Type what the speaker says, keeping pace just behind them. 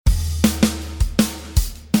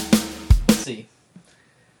see.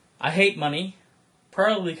 I hate money,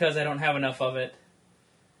 partly because I don't have enough of it,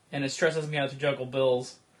 and it stresses me out to juggle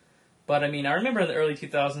bills. But, I mean, I remember in the early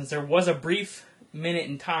 2000s, there was a brief minute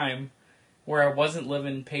in time where I wasn't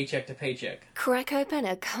living paycheck to paycheck. Crack open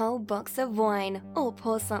a cold box of wine or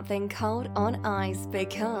pour something cold on ice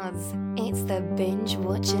because it's the Binge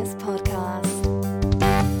Watchers Podcast.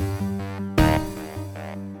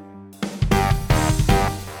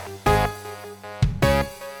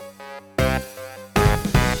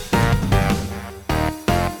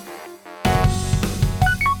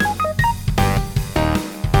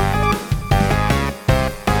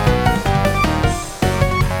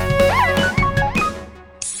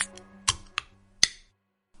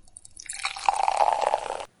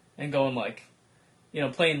 And going like,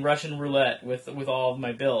 playing Russian roulette with all of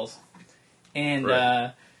my bills. And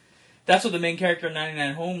Right. That's what the main character in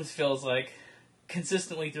 99 Homes feels like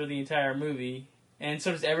consistently through the entire movie. And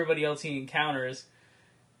so does everybody else he encounters.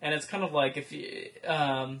 And it's kind of like, if you,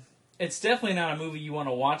 it's definitely not a movie you want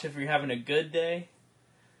to watch if you're having a good day.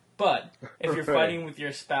 But if you're Right. fighting with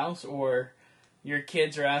your spouse or your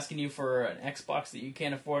kids are asking you for an Xbox that you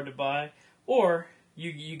can't afford to buy, or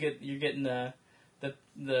you're getting the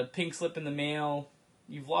pink slip in the mail,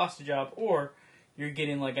 you've lost a job, or you're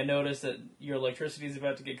getting like a notice that your electricity is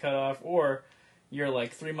about to get cut off, or you're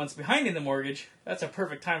like 3 months behind in the mortgage, that's a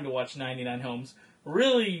perfect time to watch 99 Homes.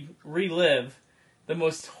 Really relive the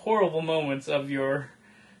most horrible moments of your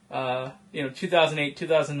 2008,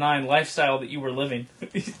 2009 lifestyle that you were living.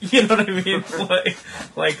 You know what I mean?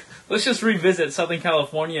 like let's just revisit Southern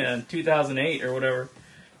California in 2008 or whatever.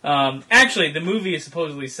 Actually, the movie is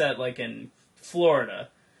supposedly set like in Florida.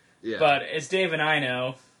 Yeah. But as Dave and I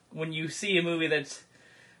know, when you see movies,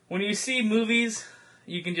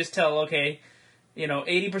 you can just tell, okay,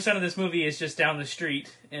 80% of this movie is just down the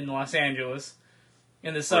street in Los Angeles,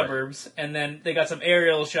 in the suburbs, right. And then they got some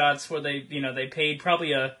aerial shots where they paid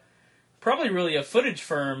probably really a footage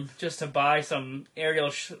firm just to buy some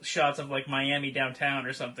aerial shots of like Miami downtown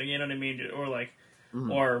or something, you know what I mean? Or like,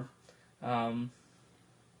 or Palm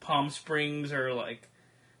Springs or like,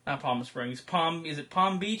 not Palm Springs. Is it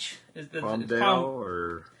Palm Beach? Palmdale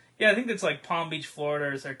or... Yeah, I think that's like Palm Beach,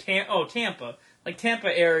 Florida. Or Tampa. Like Tampa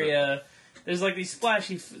area. There's like these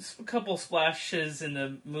couple splashes in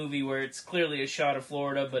the movie where it's clearly a shot of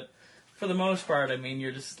Florida, but for the most part, I mean,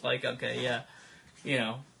 you're just like, okay, yeah.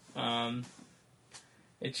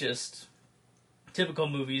 It's just typical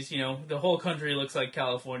movies, the whole country looks like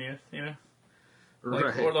California, Like,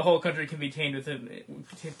 Right. Or the whole country can be contained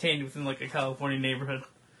within like a California neighborhood.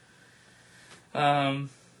 A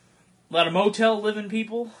lot of motel living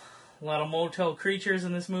people, a lot of motel creatures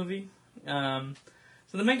in this movie. So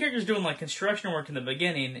the main character's doing like construction work in the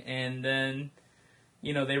beginning, and then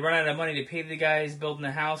they run out of money to pay the guys building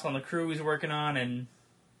the house on the crew he's working on, and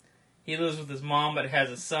he lives with his mom but has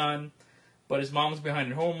a son, but his mom's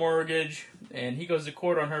behind a home mortgage, and he goes to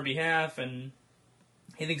court on her behalf, and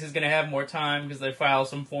he thinks he's going to have more time because they file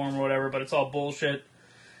some form or whatever, but it's all bullshit.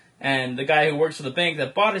 And the guy who works for the bank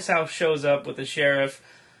that bought his house shows up with the sheriff,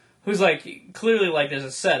 who's like, clearly like there's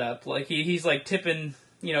a setup. Like he's like tipping,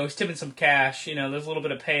 he's tipping some cash, there's a little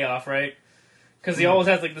bit of payoff, right? Because he always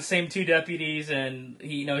has like the same two deputies, and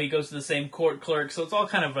he goes to the same court clerk, so it's all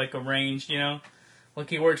kind of like arranged,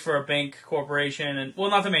 Like he works for a bank corporation, and,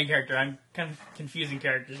 well, not the main character, I'm kind of confusing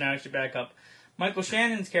characters now, I should back up. Michael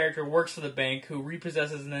Shannon's character works for the bank, who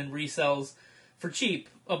repossesses and then resells for cheap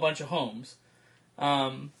a bunch of homes.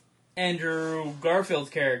 Andrew Garfield's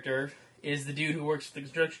character is the dude who works for the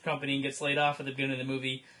construction company and gets laid off at the beginning of the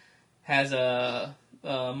movie. Has a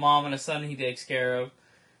mom and a son he takes care of,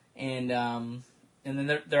 and then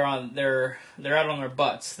they're out on their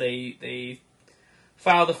butts. They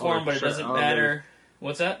file the form, but it doesn't matter.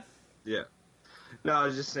 What's that? Yeah. No, I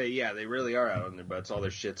was just saying, yeah, they really are out on their butts. All their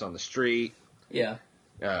shit's on the street. Yeah.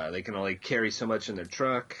 They can only carry so much in their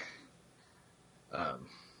truck.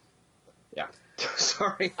 Yeah.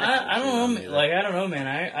 Sorry. I don't know. Like, I don't know, man.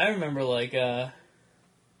 I remember, like,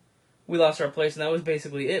 we lost our place, and that was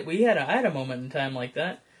basically it. I had a moment in time like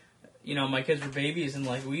that. My kids were babies, and,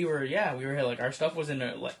 like, we were, like, our stuff was in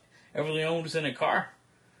a, like, everything owned was in a car,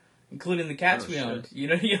 including the cats we owned. You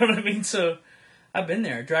know what I mean? So, I've been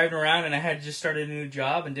there, driving around, and I had just started a new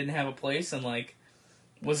job and didn't have a place, and, like,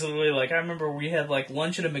 was literally, like, I remember we had, like,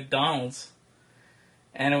 lunch at a McDonald's,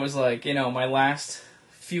 and it was, like, my last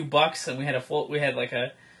few bucks, and we had like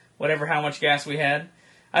a, whatever, how much gas we had.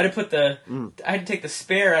 I had to take the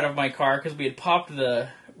spare out of my car, because we had popped the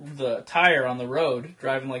tire on the road,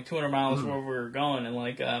 driving, like, 200 miles where we were going, and,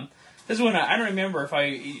 like, this is when I don't remember do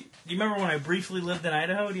you remember when I briefly lived in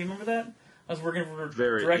Idaho? Do you remember that? I was working for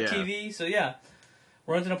DirecTV, so yeah,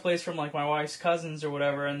 renting a place from like my wife's cousins or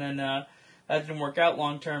whatever, and then that didn't work out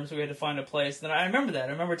long term, so we had to find a place. Then I remember that.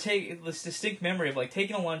 I remember taking this distinct memory of like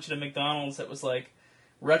taking a lunch at a McDonald's that was like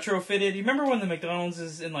retrofitted. You remember when the McDonald's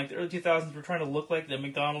is in like the early 2000s were trying to look like the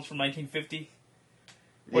McDonald's from 1950?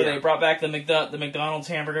 Where they brought back the McDonald's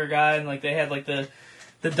hamburger guy, and like they had like the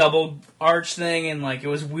double arch thing, and like it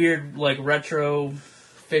was weird like retro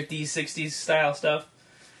 50s 60s style stuff.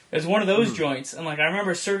 It was one of those joints, and like I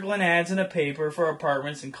remember circling ads in a paper for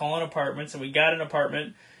apartments and calling apartments, and we got an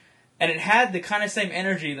apartment, and it had the kind of same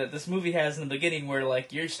energy that this movie has in the beginning, where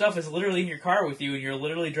like your stuff is literally in your car with you, and you're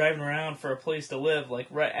literally driving around for a place to live, like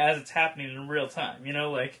right as it's happening in real time, you know,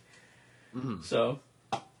 like so.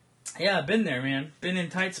 Yeah, I've been there, man. Been in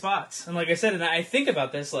tight spots. And like I said, and I think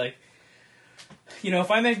about this, like, you know, if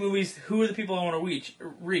I make movies, who are the people I want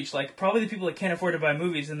to reach? Like, probably the people that can't afford to buy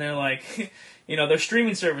movies, and they're like, you know, their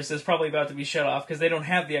streaming service is probably about to be shut off because they don't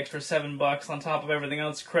have the extra $7 on top of everything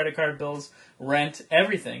else, credit card bills, rent,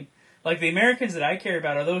 everything. Like, the Americans that I care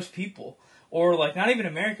about are those people. Or, like, not even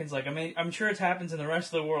Americans. Like, I mean, I'm sure it happens in the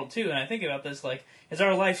rest of the world, too. And I think about this, like, is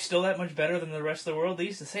our life still that much better than the rest of the world? They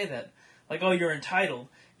used to say that. Like, oh, you're entitled.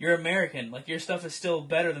 You're American. Like, your stuff is still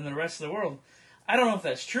better than the rest of the world. I don't know if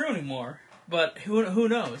that's true anymore, but who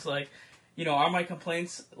knows? Like, you know, are my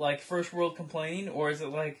complaints, like, first world complaining, or is it,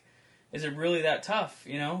 like, is it really that tough,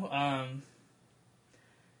 you know?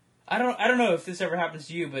 I don't know if this ever happens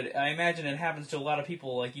to you, but I imagine it happens to a lot of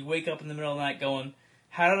people. Like, you wake up in the middle of the night going,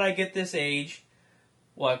 how did I get this age?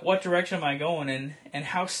 Like, what direction am I going in? And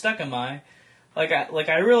how stuck am I?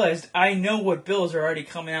 I realized I know what bills are already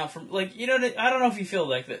coming out from, like, you know, I don't know if you feel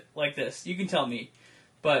like this. You can tell me.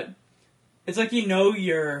 But it's like you know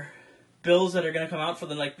your bills that are going to come out for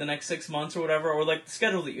the next 6 months or whatever, or like the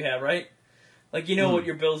schedule that you have, right? Like, you know what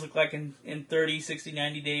your bills look like in 30, 60,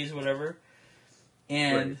 90 days or whatever.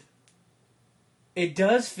 And it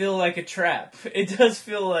does feel like a trap. It does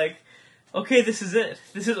feel like, okay, this is it.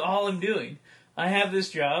 This is all I'm doing. I have this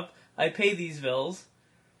job. I pay these bills.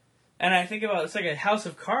 And I think about it's like a house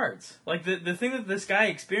of cards. Like, the thing that this guy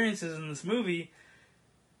experiences in this movie,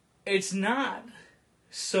 it's not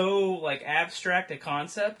so, like, abstract a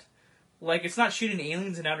concept. Like, it's not shooting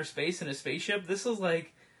aliens in outer space in a spaceship. This is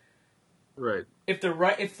like... Right. If the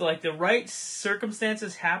right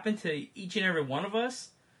circumstances happen to each and every one of us,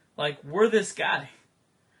 like, we're this guy.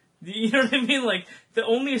 You know what I mean? Like,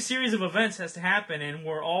 only a series of events has to happen, and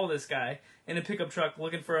we're all this guy in a pickup truck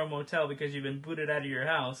looking for a motel because you've been booted out of your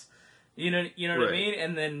house. You know what I mean?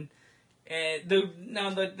 And then,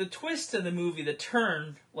 the twist of the movie, the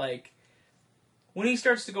turn, like, when he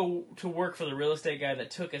starts to go to work for the real estate guy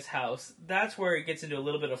that took his house, that's where it gets into a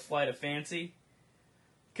little bit of flight of fancy.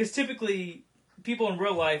 Because typically, people in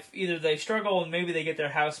real life, either they struggle and maybe they get their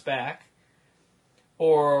house back,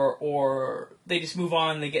 or they just move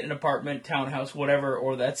on and they get an apartment, townhouse, whatever,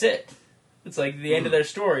 or that's it. It's like the end of their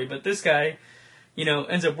story. But this guy, you know,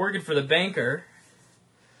 ends up working for the banker,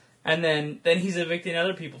 and then he's evicting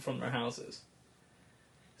other people from their houses.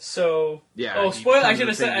 So, yeah. Oh, spoiler! I should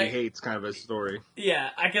have said he hates kind of a story. Yeah,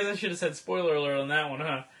 I guess I should have said spoiler alert on that one,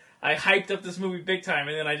 huh? I hyped up this movie big time,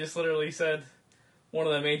 and then I just literally said one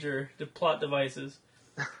of the major plot devices.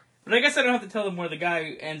 But I guess I don't have to tell them where the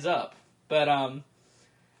guy ends up. But and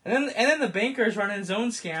then the banker is running his own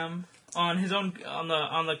scam on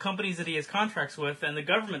the companies that he has contracts with and the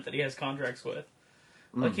government that he has contracts with.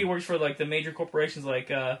 Like, he works for like the major corporations like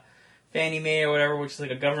Fannie Mae or whatever, which is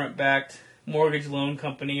like a government-backed mortgage loan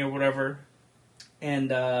company or whatever. And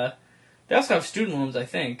they also have student loans, I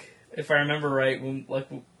think, if I remember right. When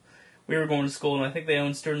we were going to school, and I think they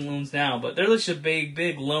own student loans now. But they're just a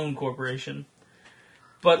big loan corporation.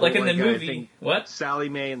 But like in the movie, what? Sally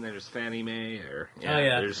Mae, and there's Fannie Mae,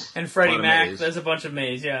 and Freddie Mac. There's a bunch of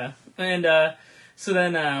Mays, yeah. And so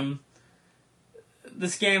then the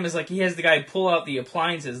scam is like he has the guy pull out the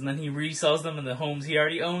appliances, and then he resells them in the homes he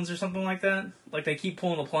already owns or something like that. Like, they keep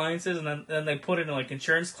pulling appliances, and then they put it in like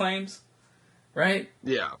insurance claims, right?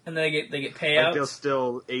 Yeah. And then they get payouts. Like, they'll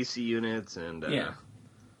steal AC units and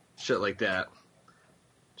shit like that,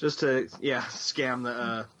 just to scam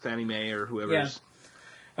the Fannie Mae or whoever's. Yeah.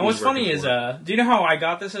 And what's funny is, do you know how I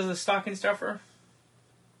got this as a stocking stuffer?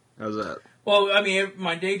 How's that? Well, I mean,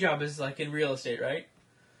 my day job is like in real estate, right?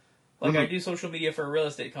 Like, I do social media for a real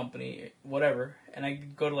estate company, whatever, and I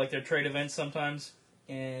go to like their trade events sometimes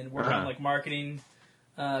and work on like marketing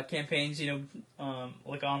campaigns, you know,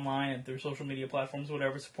 like online and through social media platforms,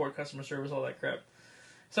 whatever, support customer service, all that crap.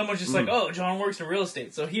 Someone's just like, oh, John works in real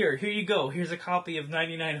estate, so here you go. Here's a copy of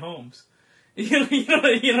 99 Homes. You know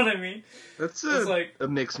what I mean? That's like a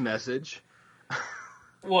mixed message.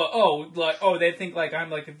 Well, they think like I'm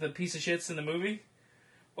like the piece of shits in the movie,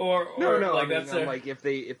 or no. Like, I mean, that's like if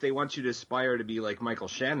they want you to aspire to be like Michael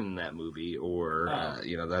Shannon in that movie, or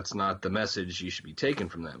that's not the message you should be taking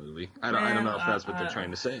from that movie. I don't know if that's what they're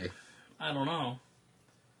trying to say. I don't know.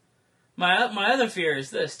 My other fear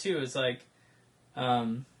is this too. Is like, that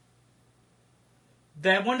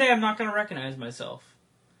one day I'm not going to recognize myself.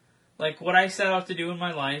 Like, what I set out to do in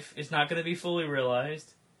my life is not going to be fully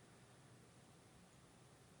realized.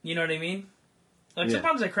 You know what I mean? Like,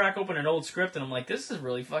 sometimes I crack open an old script and I'm like, this is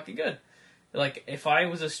really fucking good. Like, if I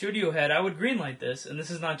was a studio head, I would greenlight this. And this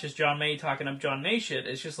is not just John May talking up John May shit.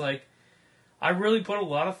 It's just like, I really put a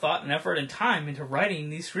lot of thought and effort and time into writing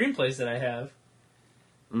these screenplays that I have.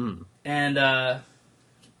 Mm. And, I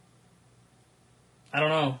don't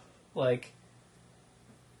know. Like,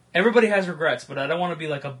 everybody has regrets, but I don't want to be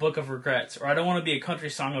like a book of regrets, or I don't want to be a country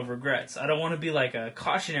song of regrets. I don't want to be like a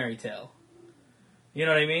cautionary tale. You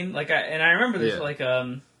know what I mean? Like, I remember this, like,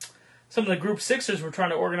 some of the Group Sixers were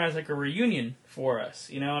trying to organize like a reunion for us,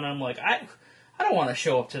 you know, and I'm like, I don't want to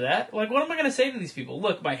show up to that. Like, what am I going to say to these people?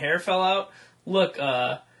 Look, my hair fell out. Look,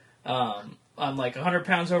 I'm like 100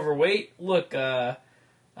 pounds overweight. Look, I'm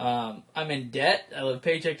in debt. I live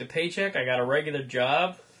paycheck to paycheck. I got a regular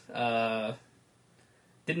job.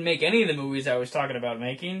 Didn't make any of the movies I was talking about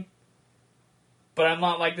making. But I'm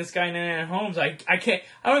not like this guy in Holmes. I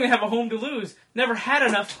don't even have a home to lose. Never had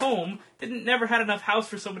enough home. Never had enough house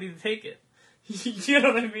for somebody to take it. You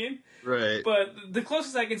know what I mean? Right. But the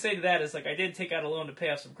closest I can say to that is, like, I did take out a loan to pay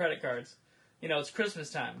off some credit cards. You know, it's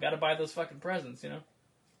Christmas time. Got to buy those fucking presents, you know?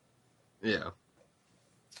 Yeah.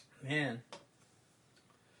 Man.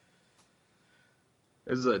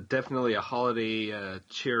 This is definitely a holiday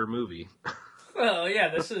cheer movie. Well, yeah,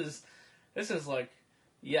 this is like,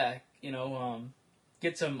 yeah, you know,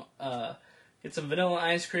 get some vanilla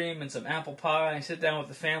ice cream and some apple pie, sit down with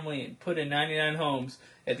the family and put in 99 homes.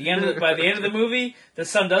 By the end of the movie, the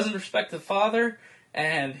son doesn't respect the father,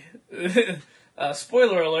 and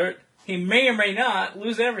spoiler alert, he may or may not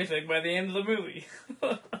lose everything by the end of the movie.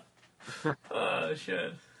 Oh,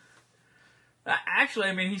 shit. Actually,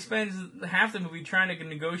 I mean, he spends half the movie trying to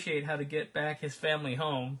negotiate how to get back his family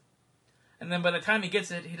home. And then by the time he gets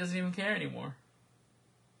it, he doesn't even care anymore.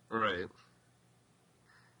 Right.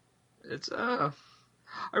 It's I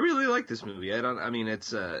really like this movie.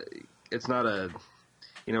 It's not a,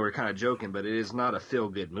 you know, we're kind of joking, but it is not a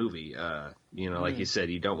feel-good movie. You know, like you said,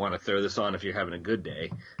 you don't want to throw this on if you're having a good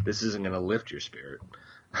day. This isn't going to lift your spirit.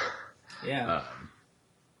 Yeah.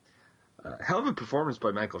 Hell of a performance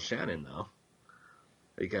by Michael Shannon, though.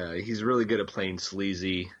 Like, he's really good at playing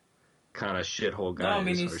sleazy kind of shithole guys. No, I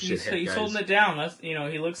mean, he's holding it down. That's, you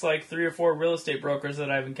know, he looks like 3 or 4 real estate brokers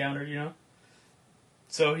that I've encountered, you know?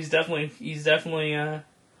 So he's definitely, he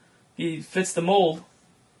fits the mold.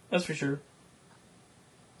 That's for sure.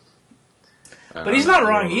 But he's not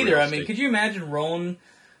wrong either. I mean, could you imagine rolling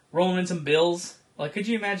in some bills? Like, could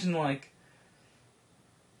you imagine, like,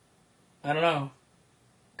 I don't know,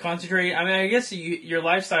 concentrate? I mean, I guess your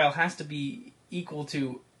lifestyle has to be equal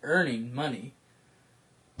to earning money.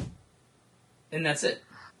 And that's it.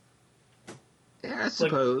 Yeah, I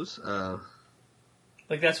suppose.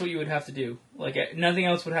 Like, that's what you would have to do. Like, nothing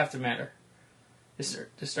else would have to matter.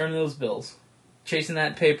 Just earn those bills. Chasing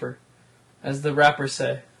that paper, as the rappers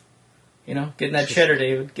say. You know, getting that cheddar,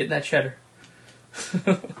 David. Getting that cheddar.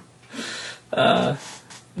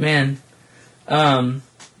 Man. The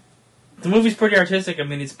movie's pretty artistic. I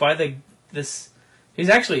mean, it's by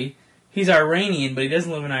he's Iranian, but he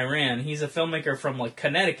doesn't live in Iran. He's a filmmaker from, like,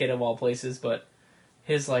 Connecticut, of all places, but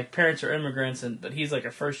his, like, parents are immigrants, but he's, like,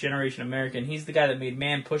 a first-generation American. He's the guy that made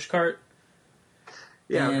Man Pushcart.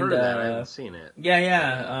 Yeah, I've heard of that. I haven't seen it.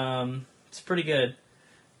 Yeah. It's pretty good.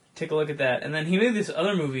 Take a look at that. And then he made this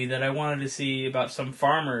other movie that I wanted to see about some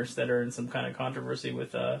farmers that are in some kind of controversy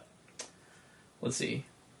with, let's see,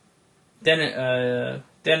 Dennis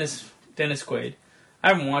Quaid. I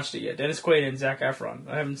haven't watched it yet. Dennis Quaid and Zac Efron.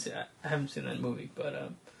 I haven't seen that movie,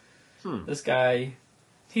 but this guy,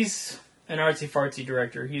 he's an artsy-fartsy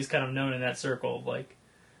director. He's kind of known in that circle of, like,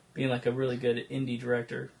 being, like, a really good indie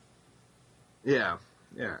director. Yeah.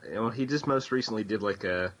 Well, he just most recently did, like,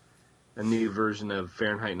 a new version of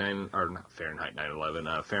Fahrenheit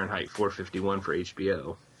 451 for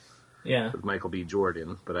HBO. Yeah. With Michael B.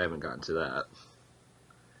 Jordan, but I haven't gotten to that.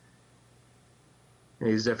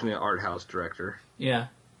 He's definitely an art house director. Yeah.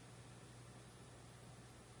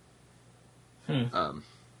 But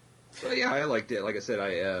yeah, I liked it. Like I said,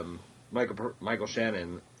 Michael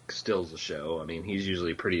Shannon steals the show. I mean, he's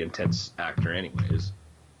usually a pretty intense actor anyways.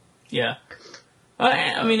 Yeah.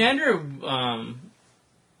 I mean, Andrew,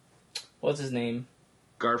 what's his name?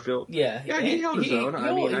 Garfield. Yeah, he held his own.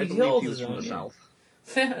 I mean, I believe he was from the South.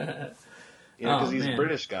 Because he's a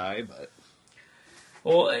British guy, but...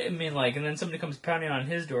 Well, I mean, like, and then somebody comes pounding on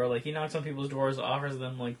his door, like, he knocks on people's doors, offers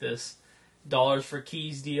them, like, this dollars for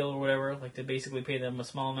keys deal or whatever, like, to basically pay them a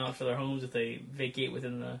small amount for their homes if they vacate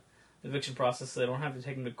within the eviction process, so they don't have to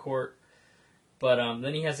take them to court. But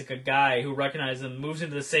then he has, like, a guy who recognizes him, moves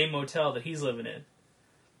into the same motel that he's living in.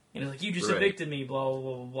 And he's like, you just evicted me, blah, blah,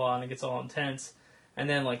 blah, blah, blah, and it gets all intense. And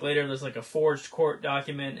then, like, later there's, like, a forged court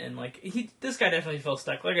document, and, like, this guy definitely felt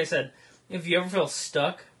stuck. Like I said, if you ever feel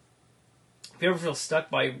stuck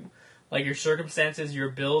by, like, your circumstances, your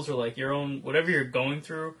bills, or, like, your own, whatever you're going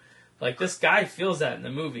through, like, this guy feels that in the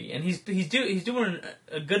movie. And he's doing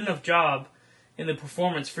a good enough job in the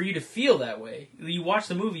performance for you to feel that way. You watch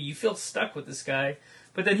the movie, you feel stuck with this guy,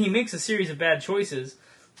 but then he makes a series of bad choices,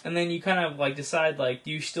 and then you kind of, like, decide, like,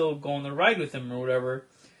 do you still go on the ride with him or whatever?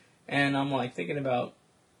 And I'm, like, thinking about,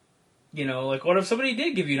 you know, like, what if somebody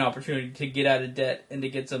did give you an opportunity to get out of debt and to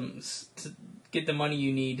get the money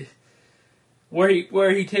you need? Where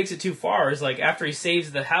he takes it too far is, like, after he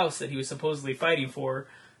saves the house that he was supposedly fighting for,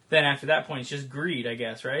 then after that point it's just greed, I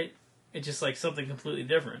guess, right? It's just, like, something completely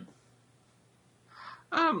different.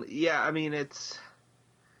 Yeah, I mean,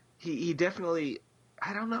 he definitely,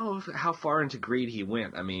 I don't know how far into greed he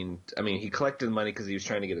went. I mean, he collected the money because he was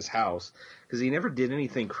trying to get his house, because he never did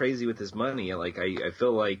anything crazy with his money. Like, I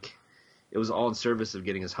feel like it was all in service of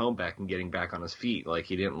getting his home back and getting back on his feet. Like,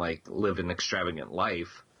 he didn't, like, live an extravagant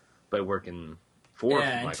life by working for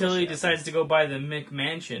Michael until he Shannon. decides to go buy the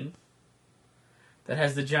McMansion that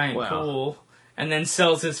has the giant pool, and then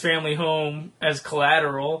sells his family home as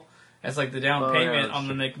collateral, as, like, the down payment on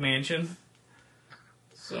the McMansion.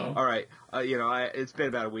 So. All right. It's been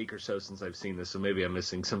about a week or so since I've seen this, so maybe I'm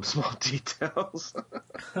missing some small details.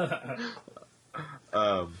 And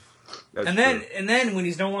then when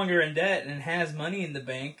he's no longer in debt and has money in the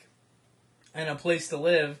bank and a place to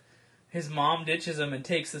live, his mom ditches him and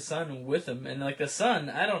takes the son with him. And, like, the son,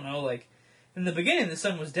 I don't know, like, in the beginning the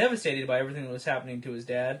son was devastated by everything that was happening to his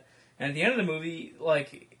dad. And at the end of the movie,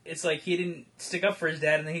 like, it's like he didn't stick up for his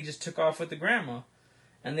dad and then he just took off with the grandma.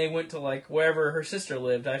 And they went to, like, wherever her sister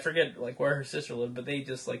lived. I forget, like, where her sister lived, but they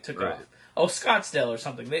just, like, took off. Oh, Scottsdale or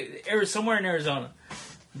something. Somewhere in Arizona.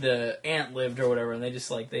 The aunt lived or whatever, and they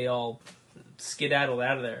just, like, they all skedaddled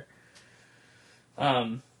out of there.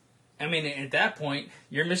 I mean, at that point,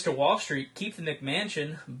 you're Mr. Wall Street. Keep the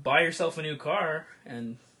McMansion, buy yourself a new car,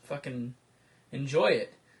 and fucking enjoy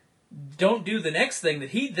it. Don't do the next thing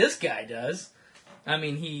that this guy does. I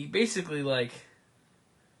mean, he basically, like,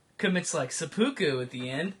 commits, like, seppuku at the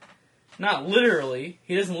end. Not literally.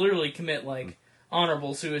 He doesn't literally commit, like,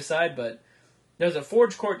 honorable suicide, but there's a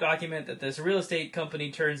forged court document that this real estate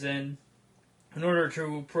company turns in order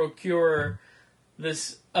to procure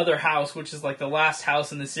this other house, which is, like, the last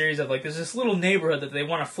house in the series of, like, there's this little neighborhood that they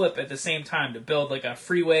want to flip at the same time to build, like, a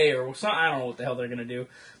freeway or something. I don't know what the hell they're going to do,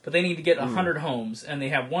 but they need to get 100 homes, and they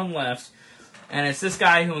have one left. And it's this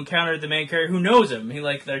guy who encountered the main character who knows him. He,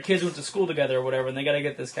 like, their kids went to school together or whatever, and they got to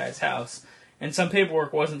get this guy's house. And some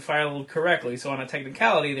paperwork wasn't filed correctly, so on a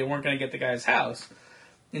technicality, they weren't going to get the guy's house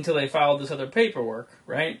until they filed this other paperwork,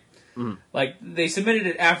 right? Mm. Like, they submitted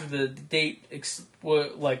it after the date,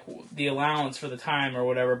 like, the allowance for the time or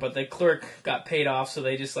whatever, but the clerk got paid off, so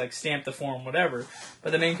they just, like, stamped the form, whatever.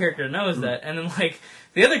 But the main character knows that, and then, like,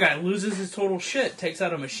 the other guy loses his total shit, takes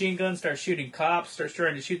out a machine gun, starts shooting cops, starts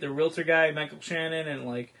trying to shoot the realtor guy, Michael Shannon, and,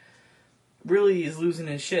 like, really is losing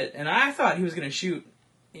his shit. And I thought he was going to shoot,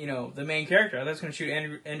 you know, the main character. I thought he was going to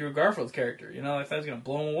shoot Andrew Garfield's character, you know? I thought he was going to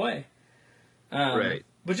blow him away. Right.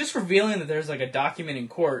 But just revealing that there's, like, a document in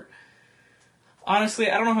court,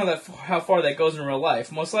 honestly, I don't know how far that goes in real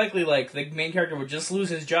life. Most likely, like, the main character would just lose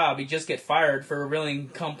his job. He'd just get fired for revealing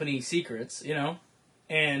company secrets, you know?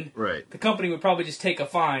 And the company would probably just take a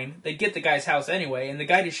fine. They'd get the guy's house anyway, and the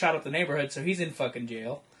guy just shot up the neighborhood, so he's in fucking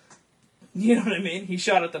jail. You know what I mean? He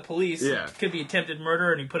shot at the police. Yeah. It could be attempted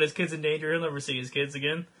murder, and he put his kids in danger. He'll never see his kids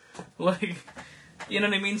again. Like, you know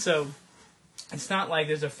what I mean? So, it's not like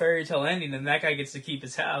there's a fairy tale ending and that guy gets to keep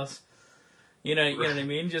his house. You know what I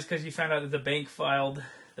mean? Just because you found out that the bank filed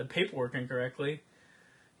the paperwork incorrectly,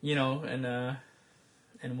 you know,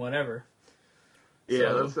 and whatever.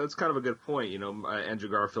 Yeah, so, that's kind of a good point. You know, Andrew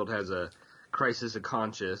Garfield has a crisis of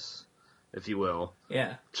conscience, if you will.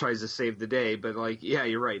 Yeah. Tries to save the day, but, like, yeah,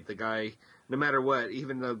 you're right. The guy, no matter what,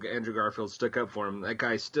 even though Andrew Garfield stuck up for him, that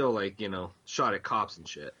guy still, like, you know, shot at cops and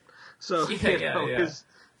shit. So,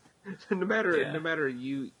 no matter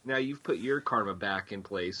you've put your karma back in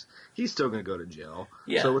place, he's still going to go to jail.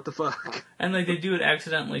 Yeah. So what the fuck? And, like, they do it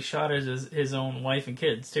accidentally shot his own wife and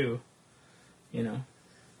kids, too. You know?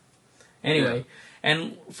 Anyway,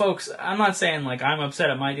 and folks, I'm not saying like I'm upset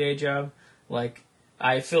at my day job. Like,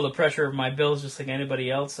 I feel the pressure of my bills just like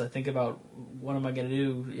anybody else. I think about what am I going to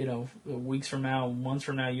do, weeks from now, months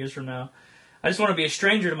from now, years from now. I just want to be a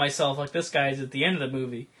stranger to myself like this guy is at the end of the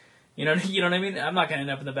movie. You know what I mean? I'm not going to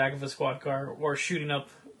end up in the back of a squad car or shooting up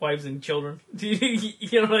wives and children.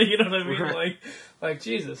 you know what I mean? Right. Like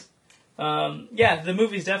Jesus. The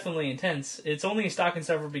movie's definitely intense. It's only a stocking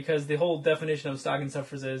stuffer because the whole definition of stocking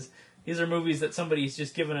stuffers is these are movies that somebody's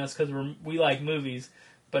just given us because we like movies,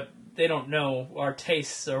 but they don't know our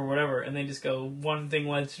tastes or whatever, and they just go, one thing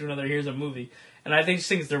leads to another, here's a movie. And I think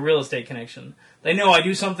it's the real estate connection. They know I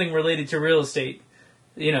do something related to real estate,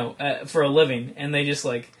 for a living, and they just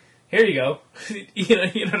like, here you go. you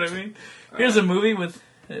know what I mean? Here's a movie with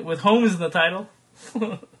homes in the title.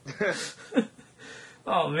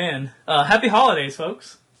 Oh, man. Happy holidays,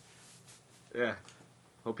 folks. Yeah.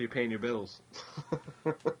 Hope you're paying your bills.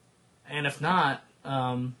 And if not,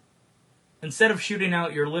 instead of shooting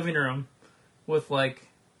out your living room with, like,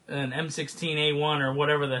 an M16A1 or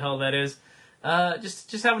whatever the hell that is,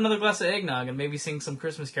 just have another glass of eggnog and maybe sing some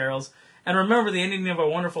Christmas carols. And remember the ending of A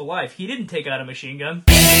Wonderful Life. He didn't take out a machine gun.